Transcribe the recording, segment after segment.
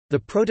The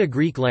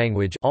Proto-Greek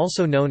language,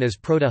 also known as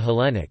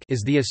Proto-Hellenic,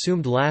 is the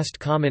assumed last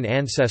common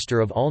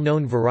ancestor of all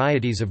known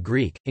varieties of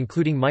Greek,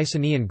 including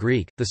Mycenaean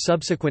Greek, the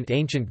subsequent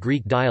ancient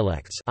Greek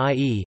dialects,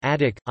 i.e.,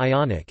 Attic,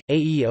 Ionic,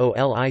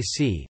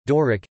 Aeolic,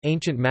 Doric,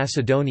 ancient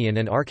Macedonian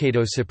and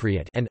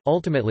Arcado-Cypriot, and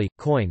ultimately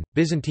Koine,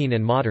 Byzantine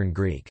and modern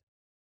Greek.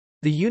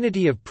 The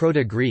unity of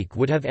Proto-Greek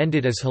would have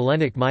ended as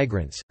Hellenic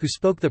migrants, who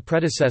spoke the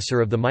predecessor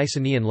of the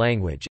Mycenaean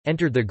language,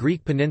 entered the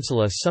Greek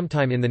peninsula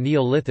sometime in the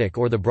Neolithic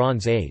or the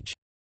Bronze Age.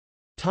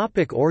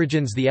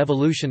 Origins. The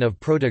evolution of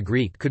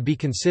Proto-Greek could be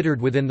considered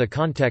within the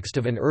context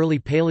of an early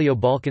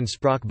Paleo-Balkan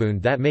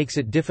sprachbund that makes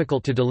it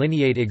difficult to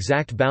delineate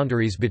exact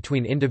boundaries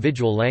between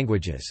individual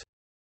languages.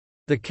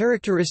 The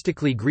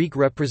characteristically Greek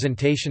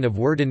representation of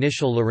word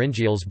initial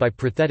laryngeals by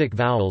prothetic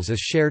vowels is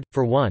shared,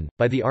 for one,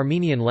 by the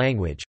Armenian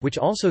language, which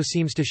also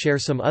seems to share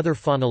some other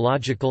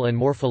phonological and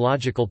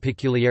morphological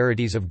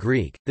peculiarities of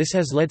Greek. This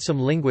has led some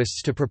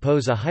linguists to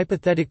propose a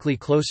hypothetically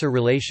closer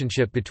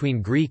relationship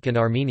between Greek and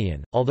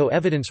Armenian, although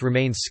evidence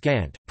remains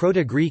scant.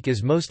 Proto-Greek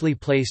is mostly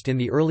placed in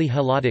the early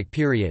Helladic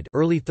period,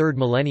 early 3rd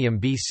millennium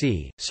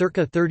BC,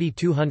 circa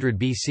 3200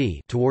 BC,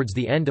 towards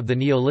the end of the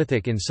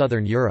Neolithic in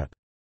southern Europe.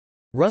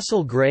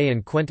 Russell Gray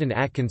and Quentin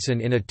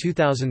Atkinson in a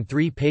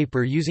 2003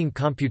 paper using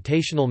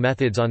computational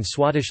methods on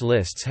Swadesh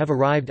lists have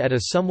arrived at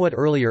a somewhat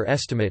earlier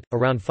estimate,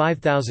 around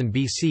 5000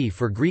 BC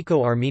for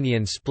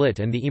Greco-Armenian split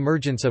and the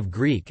emergence of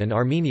Greek and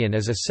Armenian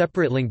as a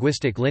separate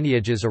linguistic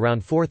lineages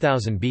around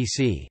 4000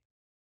 BC.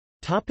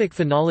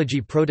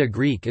 Phonology.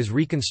 Proto-Greek is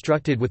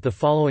reconstructed with the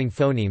following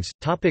phonemes.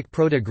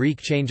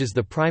 Proto-Greek changes.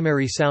 The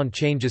primary sound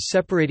changes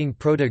separating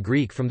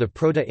Proto-Greek from the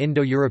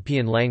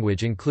Proto-Indo-European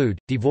language include,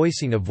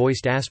 devoicing of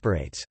voiced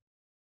aspirates.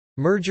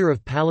 Merger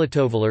of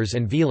palatovelars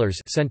and velars,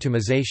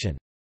 centumization.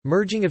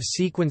 Merging of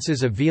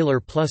sequences of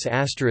velar plus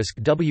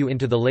 *w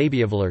into the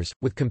labiovelars,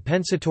 with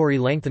compensatory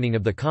lengthening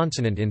of the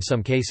consonant in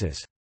some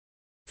cases.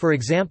 For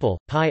example,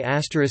 pi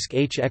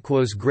 *h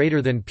equos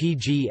greater than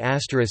pg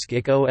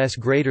 *ik os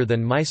greater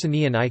than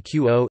Mycenaean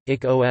iqo,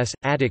 ik os,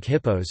 Attic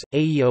hippos,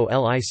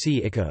 aeolic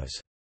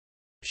ikos.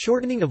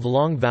 Shortening of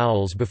long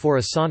vowels before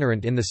a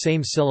sonorant in the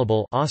same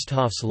syllable,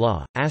 Osthoff's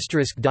law,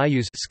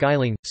 *dius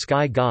skyling,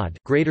 sky god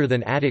greater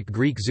than Attic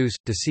Greek Zeus,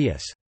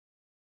 Decius.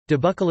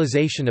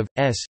 Debuccalization of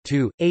s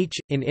to h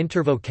in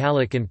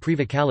intervocalic and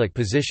prevocalic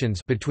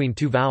positions between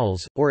two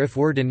vowels, or if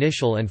word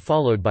initial and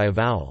followed by a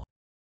vowel.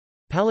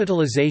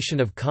 Palatalization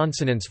of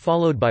consonants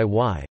followed by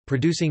y,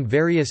 producing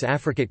various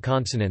affricate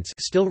consonants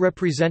still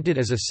represented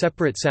as a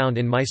separate sound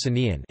in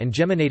Mycenaean and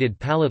geminated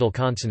palatal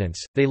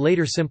consonants, they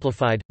later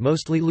simplified,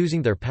 mostly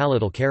losing their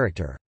palatal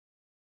character.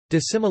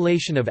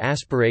 Dissimilation of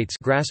aspirates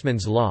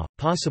Grassmann's law,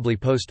 possibly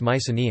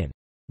post-Mycenaean.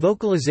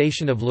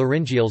 Vocalization of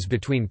laryngeals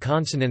between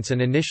consonants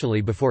and initially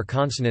before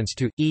consonants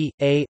to e,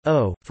 a,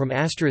 o, from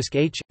 *h,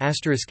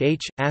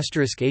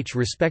 *h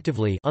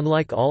respectively,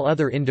 unlike all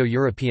other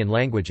Indo-European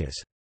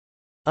languages.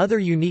 Other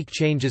unique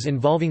changes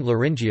involving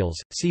laryngeals,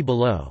 see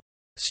below.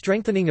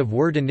 Strengthening of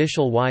word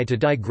initial y to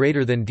die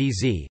greater than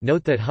dz.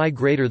 Note that high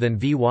greater than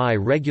vy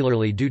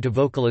regularly due to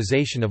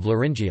vocalization of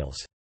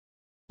laryngeals.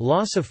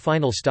 Loss of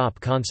final stop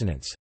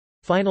consonants.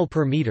 Final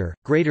per meter,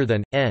 greater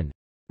than, n.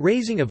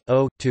 Raising of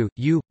o to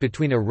u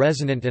between a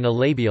resonant and a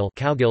labial.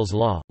 Cowgill's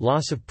law.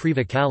 Loss of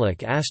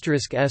prevocalic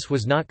 *s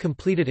was not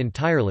completed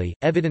entirely,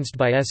 evidenced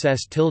by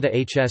ss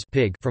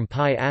pig from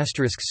pi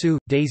su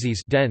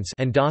daisies dense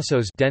and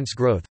dasos dense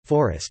growth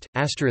forest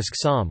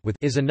 *som with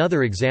is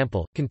another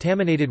example,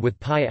 contaminated with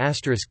pi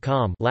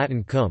com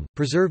Latin cum,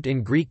 preserved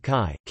in Greek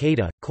kai,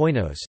 kata,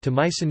 koinos to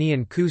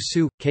Mycenaean ku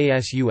su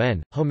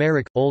ksun,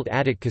 Homeric Old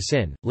Attic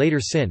kasin, later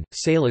sin,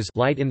 salas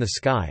light in the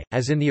sky,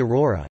 as in the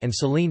aurora, and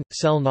selene,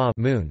 sel na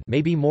moon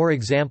may be more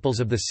examples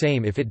of the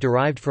same if it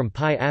derived from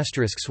pi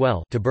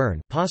swell to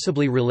burn,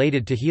 possibly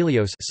related to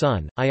Helios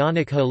sun.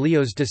 Ionic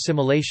Helios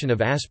dissimilation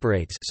of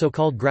aspirates,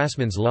 so-called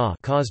Grassmann's law,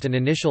 caused an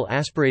initial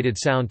aspirated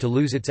sound to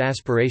lose its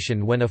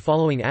aspiration when a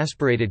following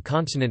aspirated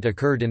consonant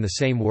occurred in the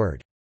same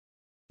word.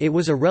 It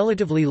was a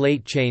relatively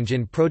late change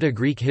in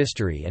Proto-Greek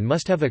history and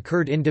must have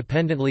occurred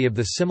independently of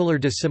the similar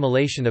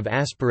dissimilation of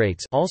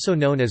aspirates, also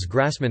known as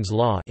Grassmann's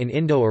law, in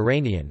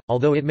Indo-Iranian.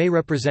 Although it may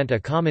represent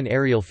a common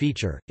areal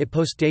feature, it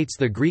postdates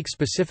the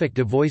Greek-specific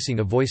devoicing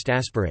of voiced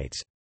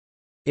aspirates.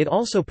 It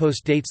also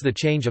postdates the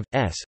change of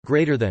s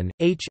greater than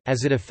h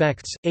as it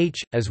affects h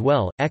as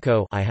well.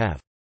 Echo I have.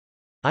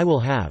 I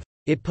will have.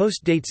 It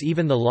postdates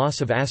even the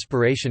loss of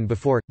aspiration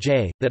before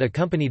j that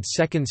accompanied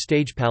second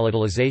stage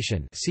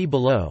palatalization, see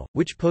below,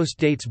 which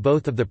postdates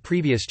both of the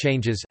previous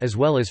changes as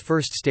well as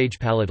first stage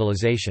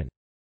palatalization.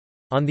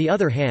 On the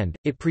other hand,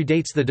 it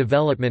predates the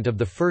development of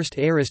the first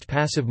aorist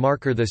passive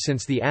marker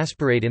since the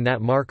aspirate in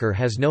that marker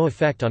has no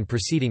effect on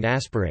preceding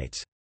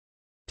aspirates.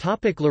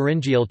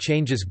 Laryngeal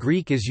changes.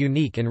 Greek is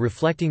unique in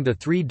reflecting the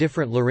three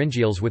different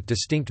laryngeals with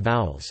distinct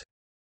vowels.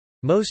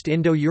 Most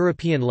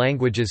Indo-European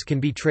languages can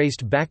be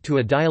traced back to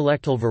a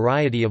dialectal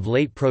variety of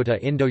late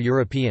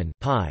Proto-Indo-European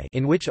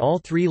in which all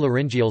three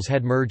laryngeals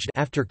had merged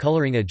after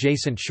coloring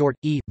adjacent short,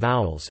 e,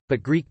 vowels,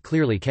 but Greek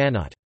clearly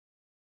cannot.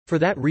 For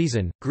that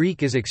reason,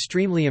 Greek is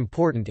extremely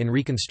important in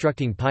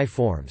reconstructing pi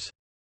forms.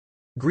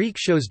 Greek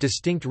shows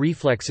distinct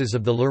reflexes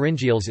of the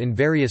laryngeals in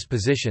various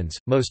positions,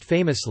 most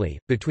famously,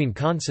 between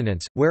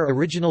consonants, where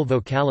original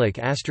vocalic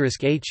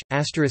 *h**h*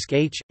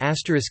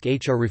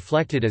 are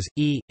reflected as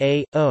e,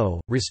 a, o,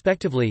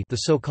 respectively, the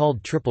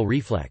so-called triple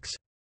reflex.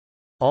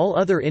 All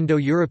other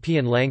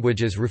Indo-European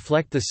languages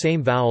reflect the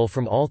same vowel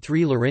from all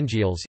three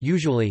laryngeals,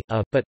 usually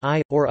a, but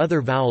I, or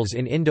other vowels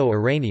in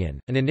Indo-Iranian.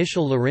 An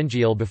initial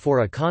laryngeal before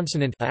a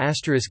consonant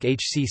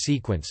 **hc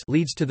sequence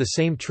leads to the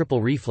same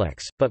triple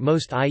reflex, but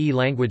most IE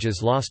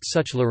languages lost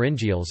such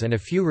laryngeals and a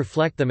few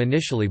reflect them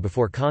initially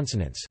before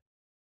consonants.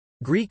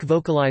 Greek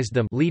vocalized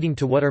them, leading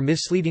to what are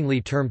misleadingly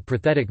termed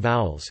prothetic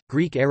vowels.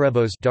 Greek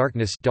erebos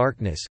darkness,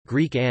 darkness,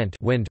 Greek ant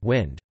wind,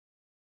 wind.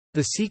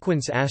 The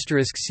sequence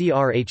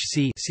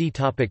 **crhc C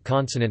topic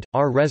consonant,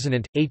 R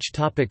resonant, H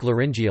topic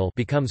laryngeal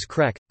becomes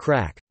crek,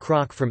 crack,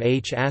 croc from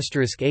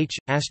H**h**h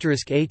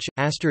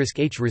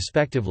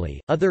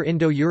respectively. Other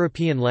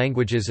Indo-European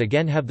languages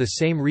again have the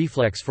same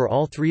reflex for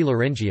all three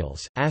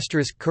laryngeals.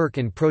 **kirk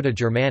in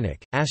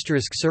Proto-Germanic,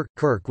 **sirk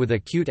kirk with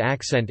acute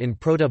accent in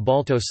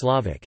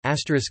Proto-Balto-Slavic,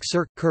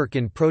 **sirk kirk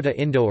in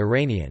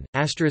Proto-Indo-Iranian,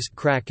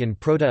 **crack in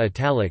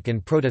Proto-Italic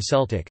and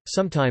Proto-Celtic.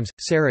 Sometimes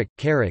Sarik,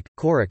 Karik,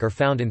 Korik are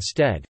found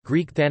instead.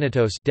 Greek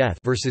thanatos death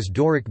versus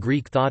Doric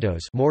Greek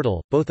thatos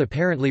mortal, both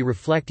apparently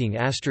reflecting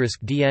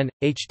 **dn,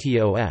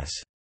 htos.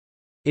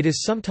 It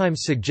is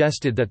sometimes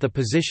suggested that the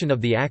position of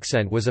the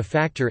accent was a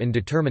factor in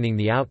determining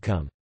the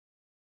outcome.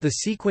 The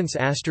sequence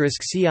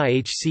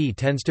 **cihc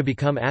tends to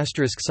become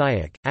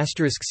 **siac,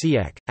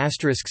 **siec,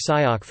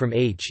 **siac from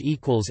H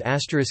equals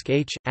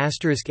 **h,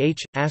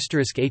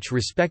 **h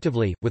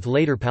respectively, with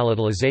later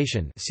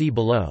palatalization see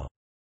below.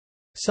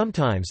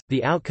 Sometimes,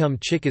 the outcome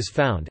chick is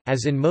found,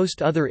 as in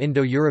most other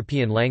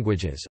Indo-European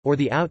languages, or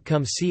the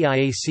outcome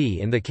ciac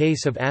in the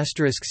case of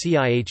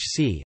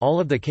 **cihc. All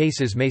of the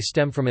cases may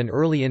stem from an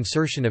early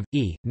insertion of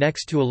e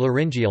next to a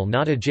laryngeal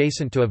not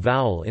adjacent to a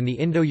vowel in the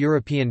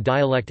Indo-European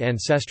dialect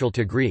ancestral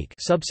to Greek,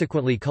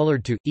 subsequently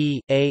colored to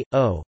e, a,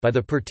 o by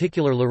the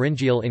particular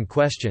laryngeal in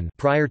question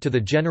prior to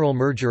the general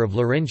merger of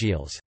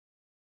laryngeals.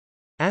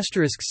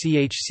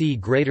 **chc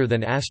greater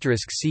than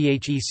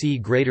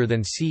 **chec greater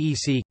than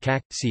cec,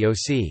 cac,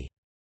 coc.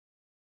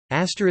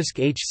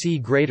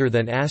 **hc greater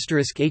than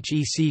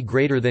 **hec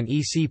greater than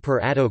ec per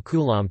atto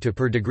coulomb to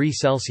per degree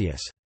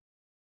Celsius.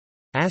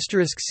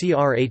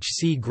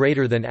 **crhc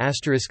greater than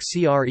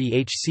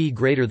 **crehc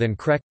greater than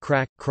crek,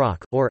 crack,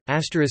 croc, or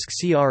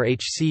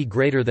 **crhc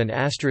greater than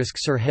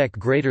 **sirhec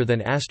greater than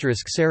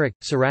 **sarac,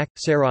 sarac,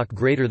 sarac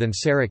greater than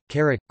sarac,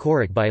 karak,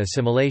 korik by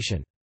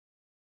assimilation.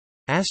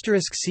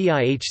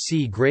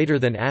 **cihc greater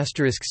than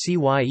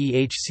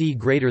 **cyehc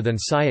greater than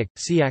siac,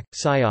 siac,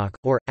 siac,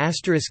 or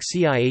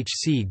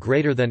 **cihc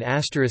greater than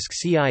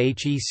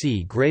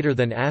 **ciehec greater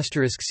than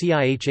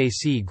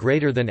 **cihac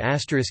greater than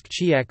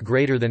 **chiac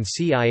greater than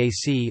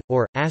ciac,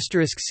 or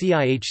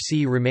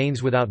 **cihc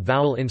remains without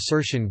vowel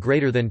insertion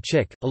greater than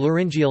chick. A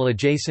laryngeal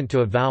adjacent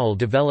to a vowel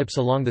develops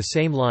along the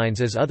same lines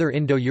as other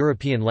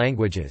Indo-European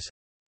languages.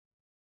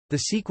 The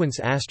sequence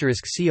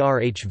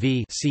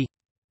 **crhv c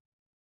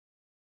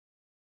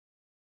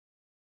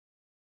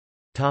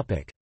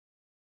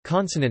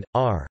Consonant,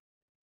 r.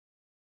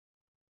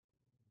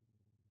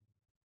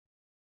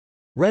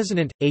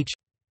 Resonant, h.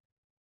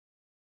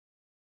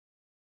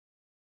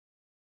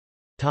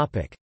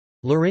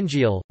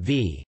 Laryngeal,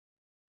 v.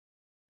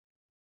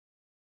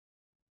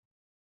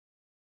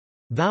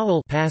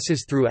 Vowel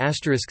passes through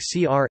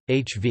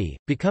 **crhv,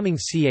 becoming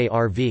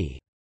carv.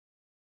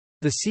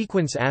 The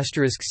sequence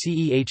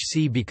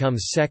 **cehc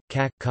becomes sec,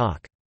 cac,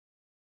 cock.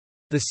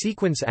 The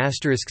sequence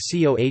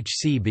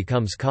 **cohc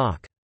becomes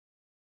cock.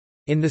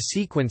 In the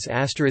sequence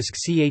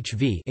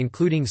 **chv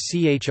including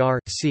chr,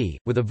 c,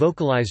 with a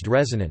vocalized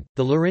resonant,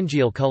 the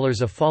laryngeal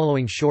colors a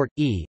following short,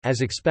 e,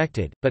 as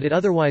expected, but it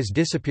otherwise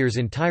disappears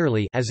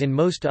entirely as in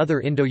most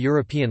other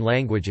Indo-European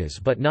languages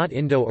but not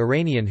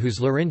Indo-Iranian whose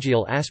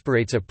laryngeal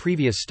aspirates a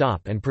previous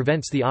stop and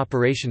prevents the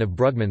operation of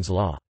Brugmann's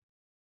law.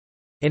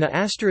 In a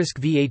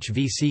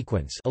 **vhv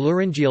sequence a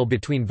laryngeal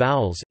between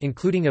vowels,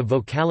 including a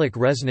vocalic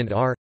resonant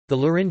r, the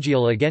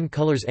laryngeal again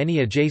colors any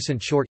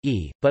adjacent short,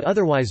 e, but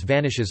otherwise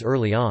vanishes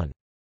early on.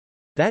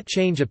 That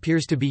change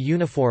appears to be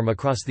uniform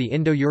across the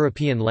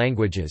Indo-European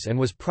languages and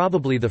was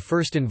probably the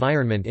first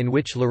environment in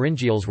which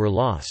laryngeals were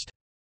lost.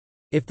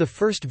 If the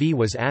first V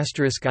was *I*,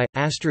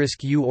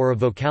 *U or a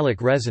vocalic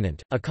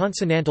resonant, a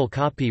consonantal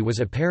copy was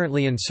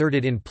apparently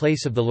inserted in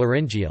place of the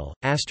laryngeal,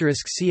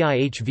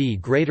 *CIHV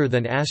greater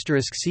than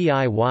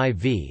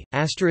 *CIYV,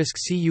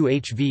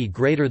 *CUHV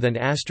greater than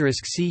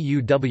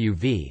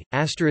 *CUWV,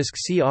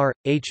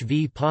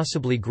 *CRHV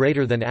possibly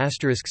greater than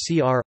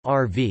 *CR,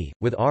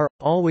 with R,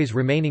 always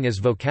remaining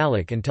as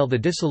vocalic until the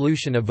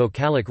dissolution of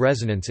vocalic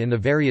resonance in the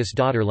various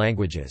daughter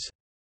languages.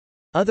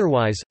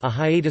 Otherwise, a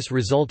hiatus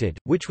resulted,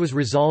 which was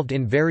resolved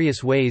in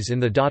various ways in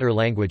the daughter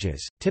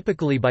languages,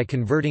 typically by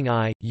converting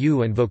I,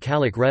 U and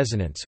vocalic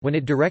resonance, when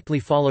it directly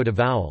followed a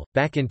vowel,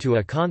 back into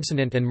a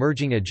consonant and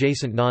merging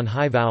adjacent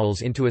non-high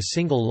vowels into a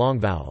single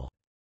long vowel.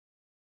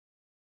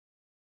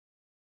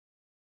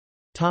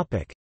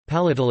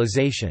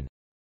 Palatalization.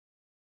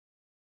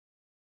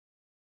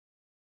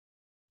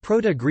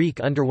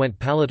 Proto-Greek underwent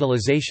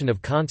palatalization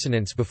of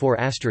consonants before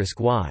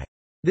 *y.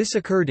 This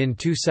occurred in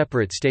two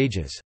separate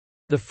stages.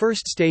 The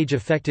first stage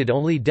affected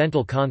only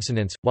dental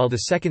consonants, while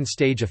the second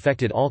stage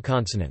affected all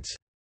consonants.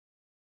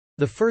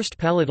 The first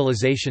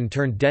palatalization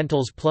turned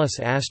dentals plus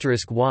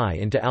 *y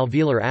into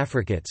alveolar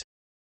affricates.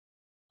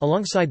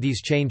 Alongside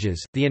these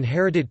changes, the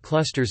inherited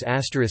clusters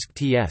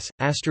 *ts,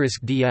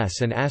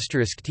 *ds and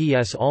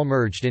 *ts all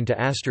merged into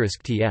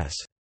 *ts.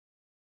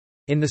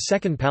 In the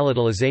second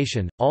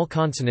palatalization, all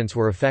consonants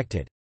were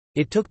affected.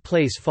 It took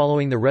place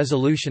following the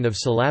resolution of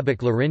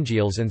syllabic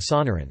laryngeals and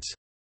sonorants.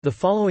 The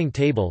following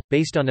table,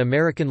 based on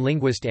American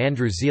linguist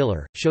Andrew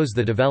Zieler, shows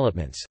the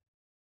developments.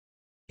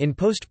 In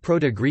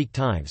post-Proto-Greek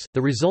times,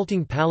 the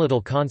resulting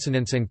palatal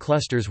consonants and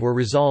clusters were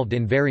resolved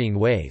in varying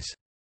ways.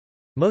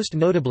 Most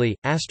notably,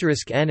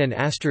 *n and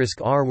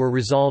 *r were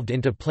resolved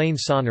into plain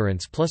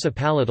sonorants plus a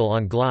palatal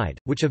on glide,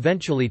 which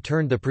eventually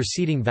turned the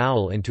preceding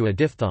vowel into a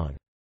diphthong.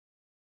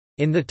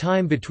 In the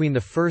time between the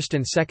first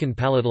and second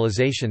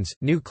palatalizations,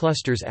 new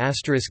clusters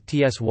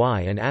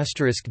 *tsy and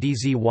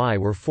 *dzy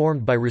were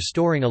formed by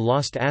restoring a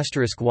lost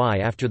 *y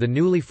after the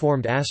newly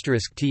formed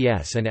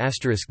 *ts and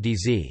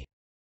 *dz.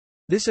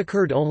 This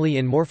occurred only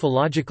in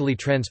morphologically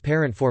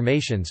transparent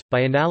formations,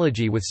 by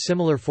analogy with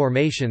similar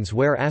formations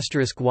where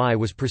 *y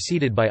was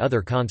preceded by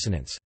other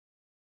consonants.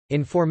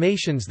 In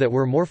formations that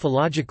were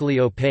morphologically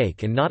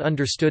opaque and not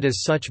understood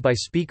as such by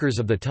speakers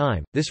of the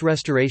time, this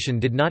restoration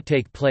did not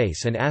take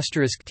place and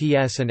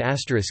 *ts and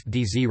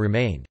 *dz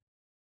remained.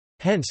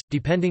 Hence,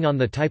 depending on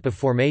the type of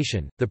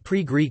formation, the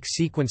pre-Greek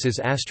sequences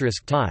 *ti,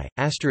 *ty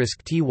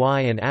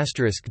and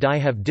 *di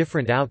have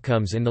different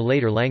outcomes in the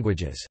later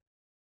languages.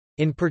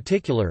 In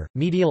particular,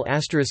 medial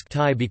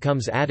 *ti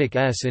becomes Attic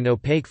s in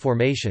opaque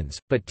formations,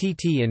 but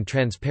tt in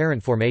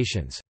transparent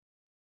formations.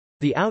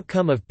 The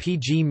outcome of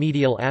pg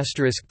medial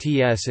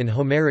 *ts in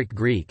Homeric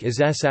Greek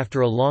is s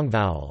after a long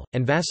vowel,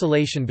 and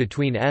vacillation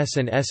between s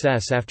and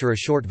ss after a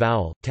short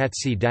vowel,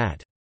 tatsi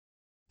dat.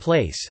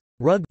 Place.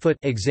 Rug foot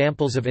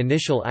examples of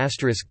initial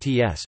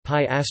 *ts,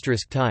 pi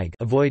 *tig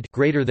avoid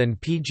greater than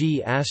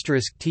pg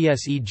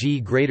 *ts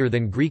e.g. greater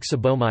than Greek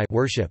sabomai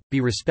worship, be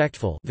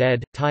respectful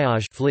ved,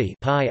 tiaj flee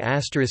pi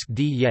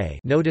 *dy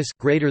notice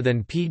greater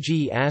than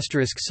pg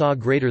 *saw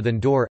greater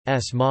than door,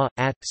 s ma,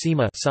 at,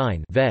 sema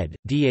sign ved,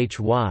 dhy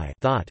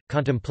thought,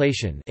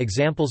 contemplation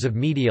examples of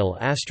medial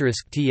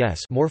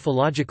 *ts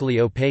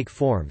morphologically opaque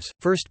forms,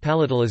 first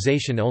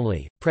palatalization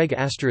only, preg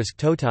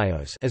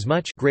 *totios as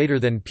much greater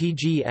than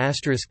pg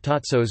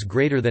 *totsos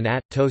greater than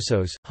at,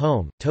 tosos,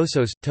 home,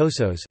 tosos,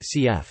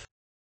 cf.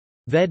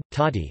 Ved,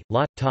 tati,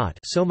 lot, tot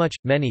so much,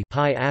 many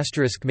pi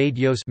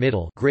 *medios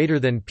middle greater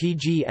than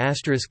pg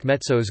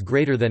 *metzos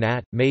greater than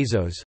at,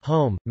 mesos,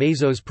 home,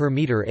 mesos per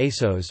meter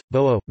asos,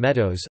 boo,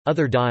 metos,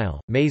 other dial,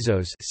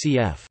 mesos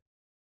cf.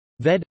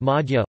 Ved,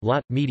 madhya,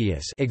 lot,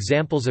 medius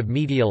examples of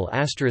medial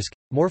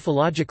 *,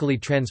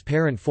 morphologically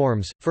transparent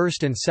forms,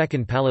 first and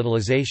second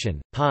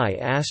palatalization, pi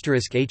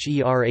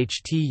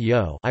 *herht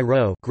yo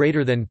iro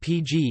greater than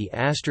pg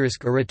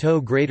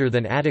 *erato greater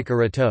than Attic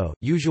erato,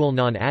 usual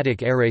non-Attic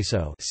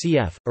eraso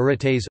cf.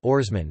 Erates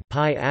oarsman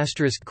pi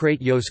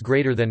 *kratios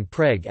greater than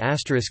preg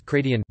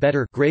 *cratian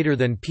better greater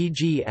than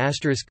pg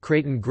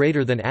 *kraton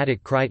greater than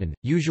Attic crichton,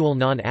 usual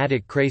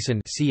non-Attic crason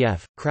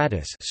cf.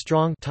 Kratos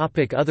strong.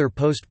 Other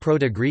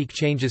post-Proto-Greek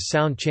changes.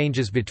 Sound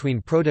changes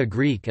between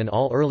Proto-Greek and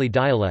all early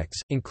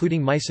dialects,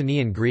 including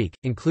Mycenaean Greek,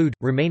 include,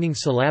 remaining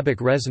syllabic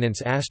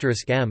resonants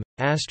 *m,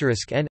 *n,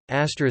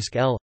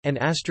 *l, and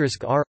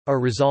 *r, are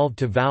resolved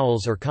to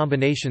vowels or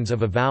combinations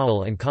of a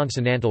vowel and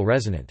consonantal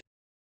resonant.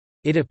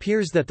 It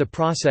appears that the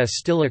process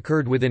still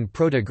occurred within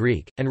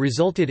Proto-Greek, and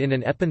resulted in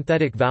an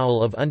epenthetic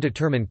vowel of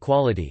undetermined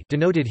quality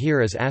denoted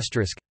here as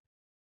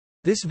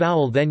 *. This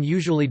vowel then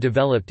usually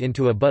developed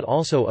into a but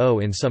also o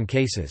in some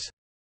cases.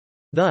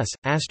 Thus,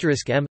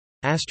 *m,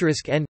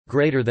 *n,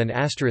 greater than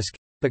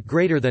 *, but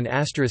greater than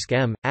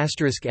 *m,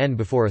 *n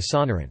before a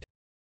sonorant.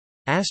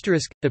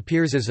 Asterisk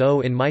appears as o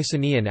in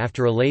Mycenaean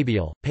after a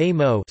labial, pe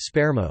mo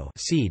spermo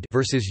seed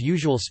versus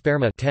usual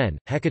sperma 10,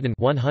 hecaton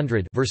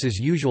 100 versus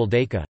usual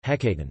deca,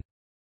 hecaton.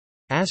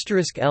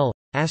 Asterisk l,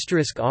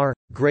 asterisk r,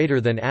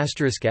 greater than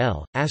asterisk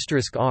l,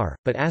 asterisk r,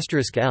 but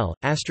asterisk l,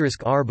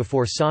 asterisk r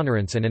before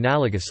sonorants and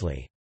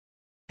analogously.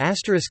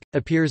 Asterisk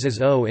appears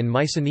as o in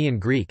Mycenaean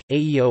Greek,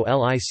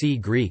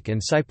 Aeolic Greek and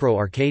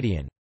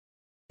Cypro-Arcadian.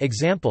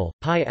 Example: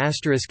 pi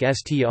 *str,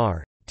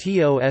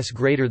 tos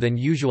greater than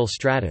usual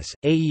stratus,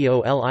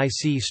 Aeolic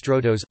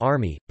strotos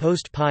army,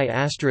 post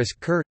pi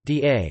 *ker,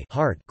 da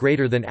heart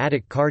greater than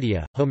Attic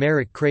cardia,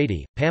 Homeric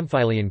crati,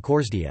 Pamphylian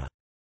corsdia.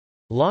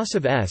 Loss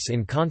of s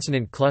in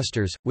consonant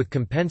clusters, with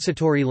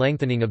compensatory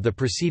lengthening of the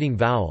preceding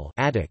vowel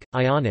Attic,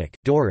 Ionic,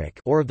 Doric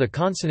or of the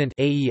consonant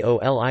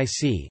aeolic,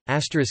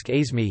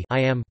 asmi I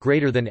am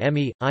greater than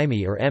emi,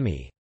 imi or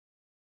emi.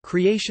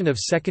 Creation of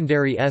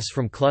secondary s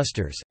from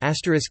clusters,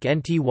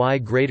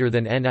 *nty greater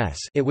than ns.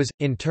 It was,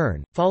 in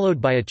turn, followed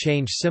by a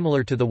change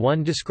similar to the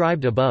one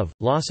described above,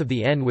 loss of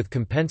the n with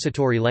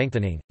compensatory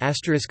lengthening,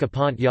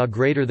 *apont ya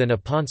greater than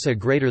apontsa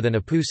greater than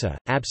apusa,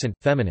 absent,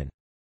 feminine.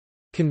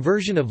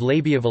 Conversion of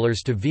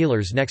labiovelars to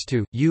velars next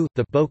to u,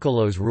 the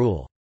Bocolos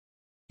rule.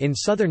 In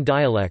southern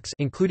dialects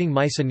including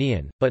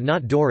Mycenaean, but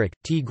not Doric,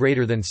 t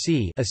greater than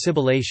c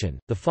assimilation,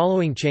 the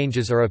following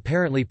changes are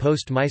apparently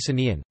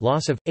post-Mycenaean,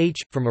 loss of h,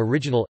 from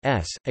original,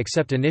 s,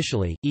 except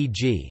initially,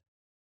 e.g.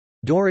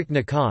 Doric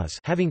nakaz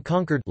having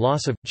conquered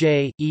loss of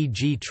j,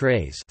 e.g.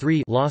 trays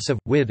 3 loss of,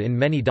 with in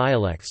many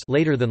dialects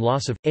later than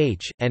loss of,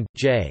 h, and,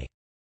 j.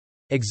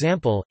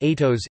 Example,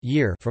 atos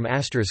year from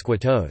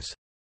 *quatos.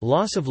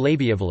 Loss of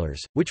labiovelars,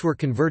 which were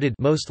converted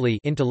mostly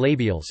into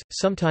labials,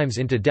 sometimes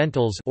into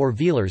dentals or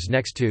velars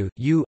next to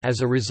u,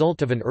 as a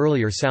result of an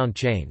earlier sound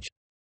change.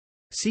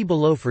 See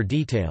below for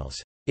details.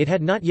 It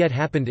had not yet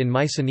happened in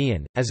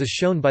Mycenaean, as is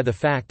shown by the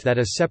fact that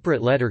a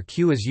separate letter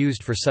q is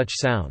used for such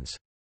sounds.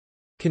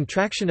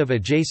 Contraction of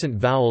adjacent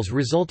vowels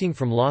resulting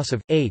from loss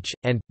of h,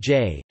 and,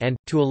 j, and,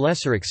 to a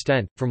lesser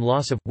extent, from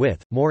loss of,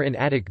 with, more in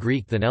Attic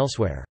Greek than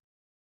elsewhere.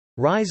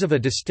 Rise of a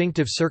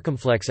distinctive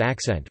circumflex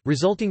accent,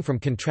 resulting from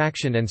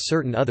contraction and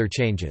certain other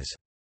changes.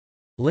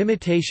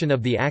 Limitation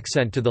of the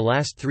accent to the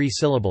last three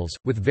syllables,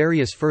 with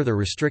various further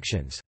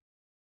restrictions.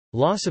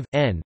 Loss of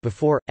n,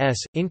 before, s,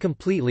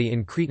 incompletely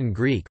in Cretan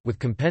Greek, with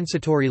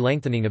compensatory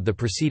lengthening of the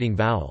preceding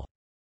vowel.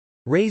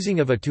 Raising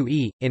of a to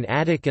e, in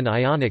Attic and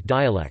Ionic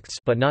dialects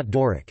but not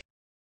Doric.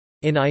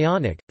 In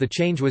Ionic, the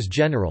change was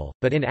general,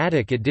 but in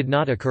Attic it did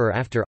not occur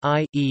after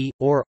I, E,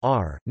 or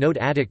R. Note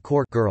Attic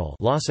core girl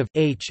loss of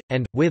h,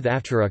 and, with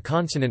after a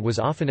consonant was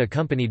often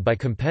accompanied by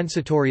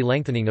compensatory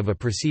lengthening of a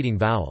preceding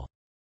vowel.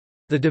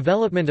 The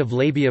development of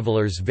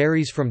labiovelars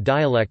varies from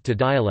dialect to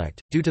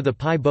dialect, due to the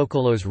Pi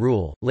Bocolos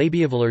rule.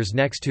 Labiovelars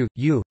next to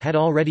u had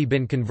already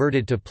been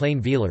converted to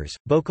plain velars.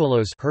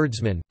 Bocolos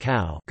herdsman,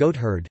 cow,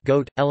 goatherd,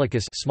 goat,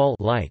 elicus small,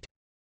 light.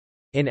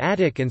 In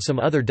Attic and some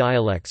other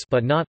dialects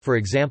but not, for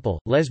example,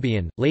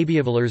 lesbian,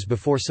 labiovelars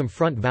before some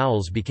front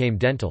vowels became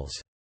dentals.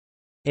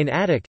 In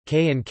Attic,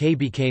 k and k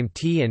became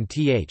t and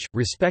th,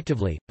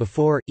 respectively,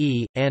 before,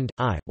 e, and,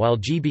 I, while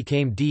g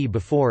became d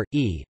before,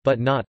 e, but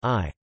not,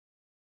 I.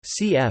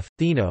 Cf.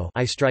 Theno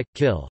I strike,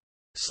 kill.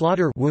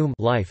 Slaughter womb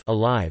life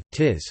alive,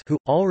 tis who,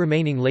 all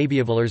remaining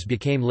labiovelars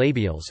became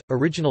labials,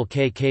 original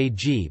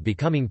kkg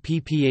becoming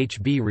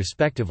pphb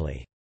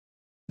respectively.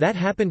 That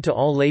happened to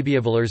all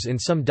labiovelars in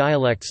some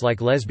dialects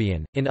like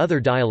lesbian, in other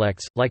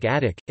dialects, like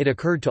Attic, it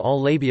occurred to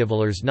all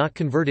labiovelars not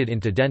converted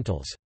into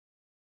dentals.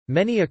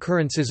 Many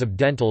occurrences of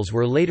dentals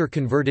were later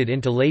converted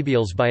into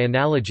labials by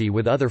analogy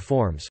with other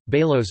forms,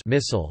 balos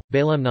missile,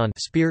 balemnon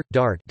spear,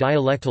 dart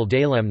dialectal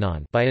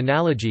dalemnon by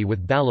analogy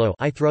with balo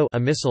I throw a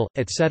missile,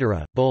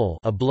 etc., bol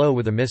a blow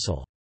with a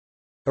missile.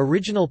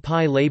 Original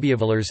Pi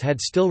labiovelars had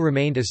still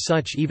remained as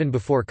such even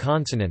before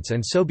consonants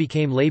and so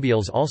became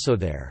labials also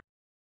there.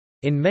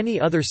 In many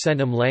other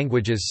Senem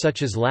languages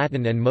such as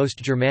Latin and most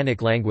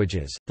Germanic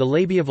languages, the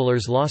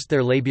labiovelars lost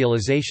their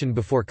labialization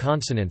before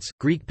consonants.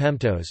 Greek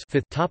pemptos.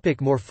 Fifth topic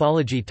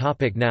morphology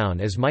topic noun.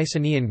 As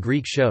Mycenaean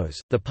Greek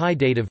shows, the Pi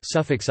dative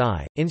suffix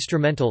I,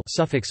 instrumental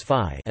suffix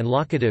phi, and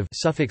locative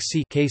suffix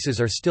c cases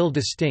are still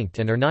distinct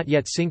and are not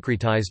yet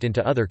syncretized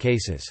into other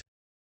cases.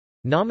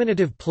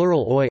 Nominative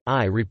plural oi,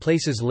 I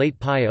replaces late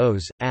Pi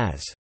os,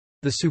 as.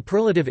 The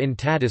superlative in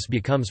tatus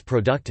becomes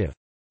productive.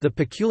 The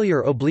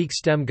peculiar oblique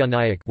stem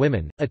gunaic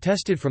women,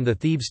 attested from the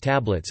Thebes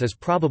tablets as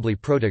probably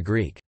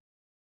Proto-Greek.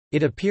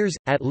 It appears,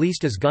 at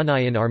least as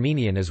gunai in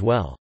Armenian as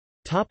well.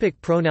 Topic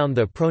pronoun.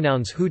 The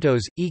pronouns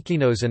hutos,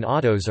 ekinos and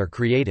autos are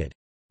created.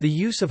 The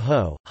use of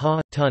ho,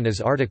 ha, tun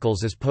as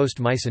articles is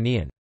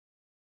post-Mycenaean.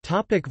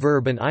 Topic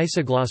verb. An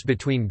isogloss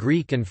between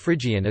Greek and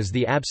Phrygian is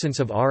the absence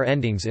of r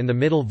endings in the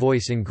middle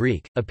voice in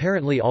Greek,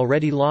 apparently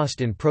already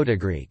lost in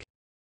Proto-Greek.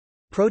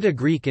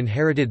 Proto-Greek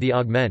inherited the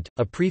augment,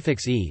 a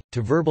prefix e,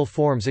 to verbal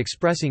forms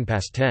expressing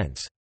past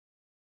tense.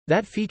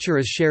 That feature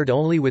is shared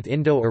only with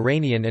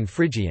Indo-Iranian and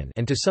Phrygian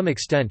and to some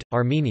extent,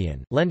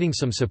 Armenian, lending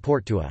some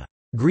support to a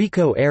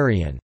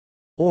Greco-Aryan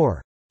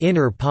or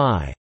Inner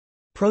Pi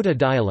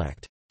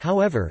proto-dialect.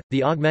 However,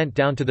 the augment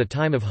down to the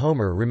time of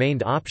Homer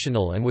remained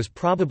optional and was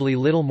probably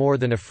little more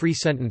than a free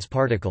sentence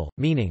particle,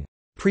 meaning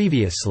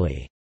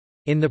previously,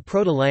 in the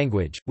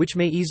proto-language, which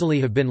may easily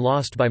have been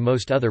lost by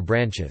most other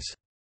branches.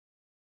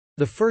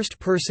 The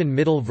first-person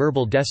middle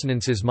verbal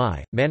desinences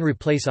my, man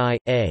replace I,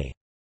 a.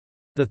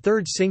 The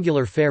third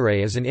singular fere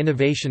is an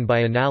innovation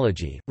by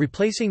analogy,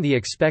 replacing the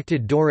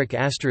expected Doric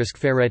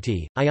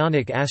 *fereti,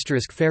 Ionic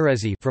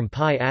 *ferezi from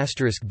pi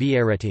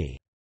 *bereti.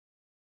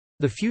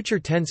 The future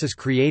tense is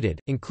created,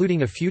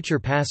 including a future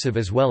passive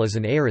as well as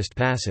an aorist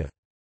passive.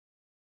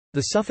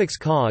 The suffix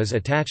ka is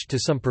attached to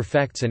some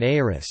perfects and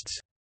aorists.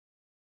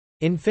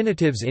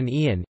 Infinitives in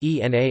ian,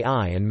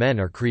 enai and men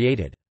are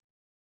created.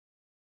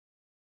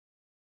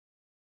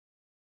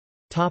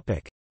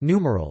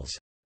 Numerals.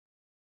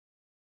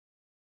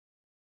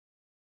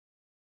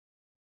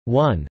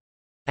 1.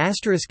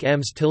 Asterisk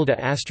ems tilde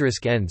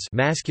asterisk ens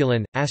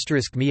masculine,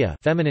 asterisk mia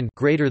feminine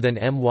greater than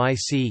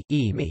myc,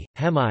 me,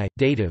 hemi,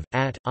 dative,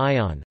 at,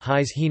 ion,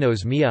 highs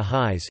henos mia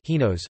highs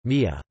henos,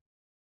 mia.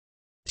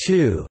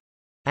 2.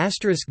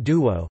 Asterisk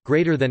duo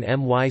greater than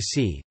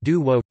myc,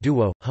 duo,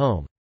 duo,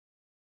 home.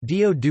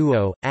 Dio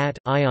duo, at,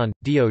 ion,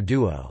 dio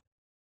duo.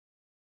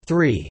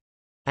 3.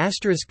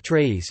 Asterisk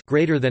trays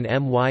greater than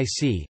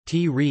myc,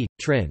 t re,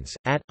 trins,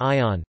 at,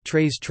 ion,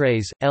 trays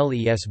trays,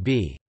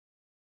 lesb.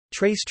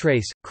 Trace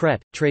trace,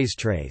 cret, trace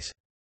trace.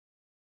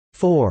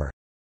 4.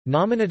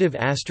 Nominative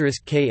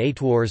asterisk k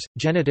atwars,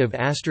 genitive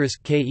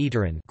asterisk k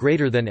eterin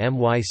greater than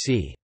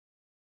myc.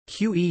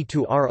 Que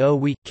to ro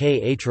we,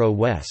 k atro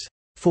wes,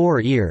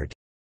 four-eared,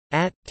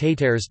 at,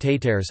 taters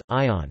taters,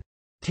 ion.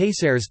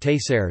 Tasers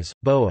tasers,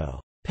 boo.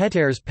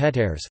 Peters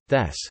peters,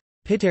 thes.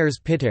 Piters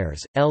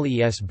piters,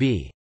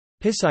 lesb.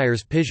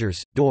 Pissires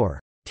pissures, door.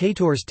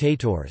 Tators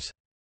tators.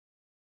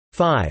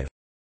 5.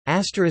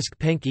 Asterisk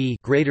penk e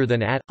greater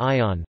than at,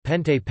 ion,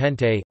 pente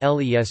pente,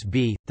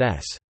 lesb,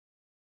 thes.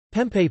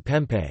 Pempe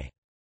pempe.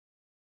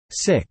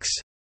 6.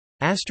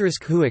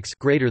 Asterisk huix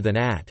greater than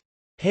at.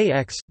 Hey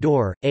x,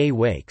 door, a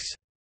wakes.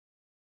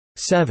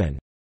 7.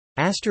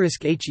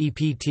 Asterisk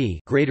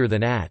hept greater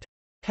than at.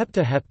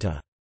 Hepta hepta.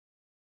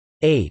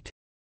 8.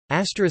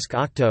 Asterisk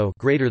octo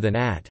greater than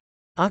at.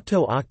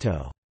 Octo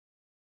octo.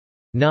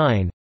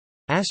 9.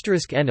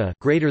 Asterisk ena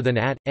greater than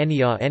at,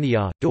 enia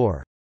enia,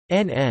 door.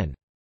 nn.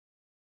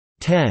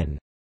 10.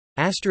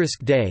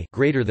 Asterisk day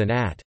greater than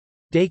at.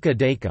 Deca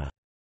deca.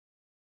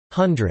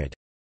 100.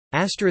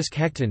 Asterisk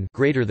hecton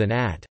greater than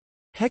at.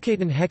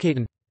 Hecaton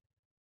hecaton.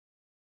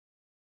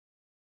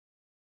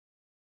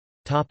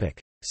 Topic.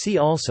 See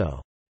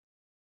also.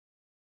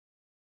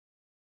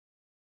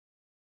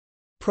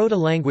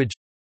 Proto-language.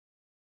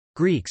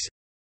 Greeks.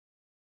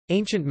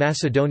 Ancient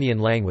Macedonian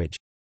language.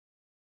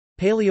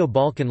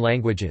 Paleo-Balkan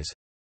languages.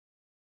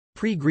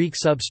 Pre-Greek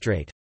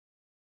substrate.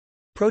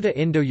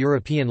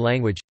 Proto-Indo-European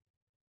language.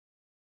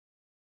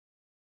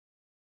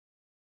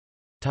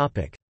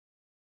 Topic.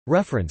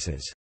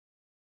 References.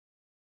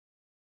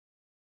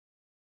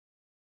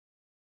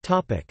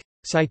 Topic.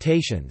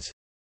 Citations.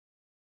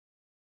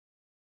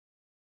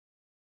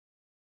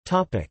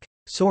 Topic.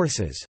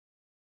 Sources.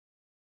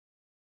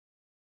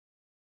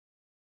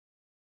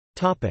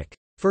 Topic.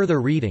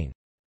 Further reading.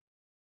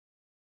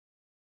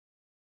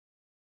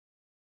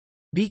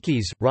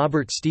 Beekes,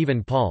 Robert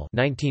Stephen Paul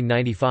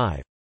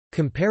 1995.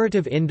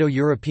 Comparative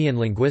Indo-European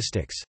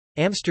Linguistics.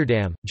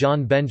 Amsterdam,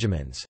 John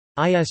Benjamins.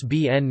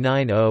 ISBN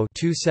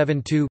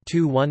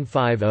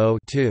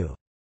 90-272-2150-2.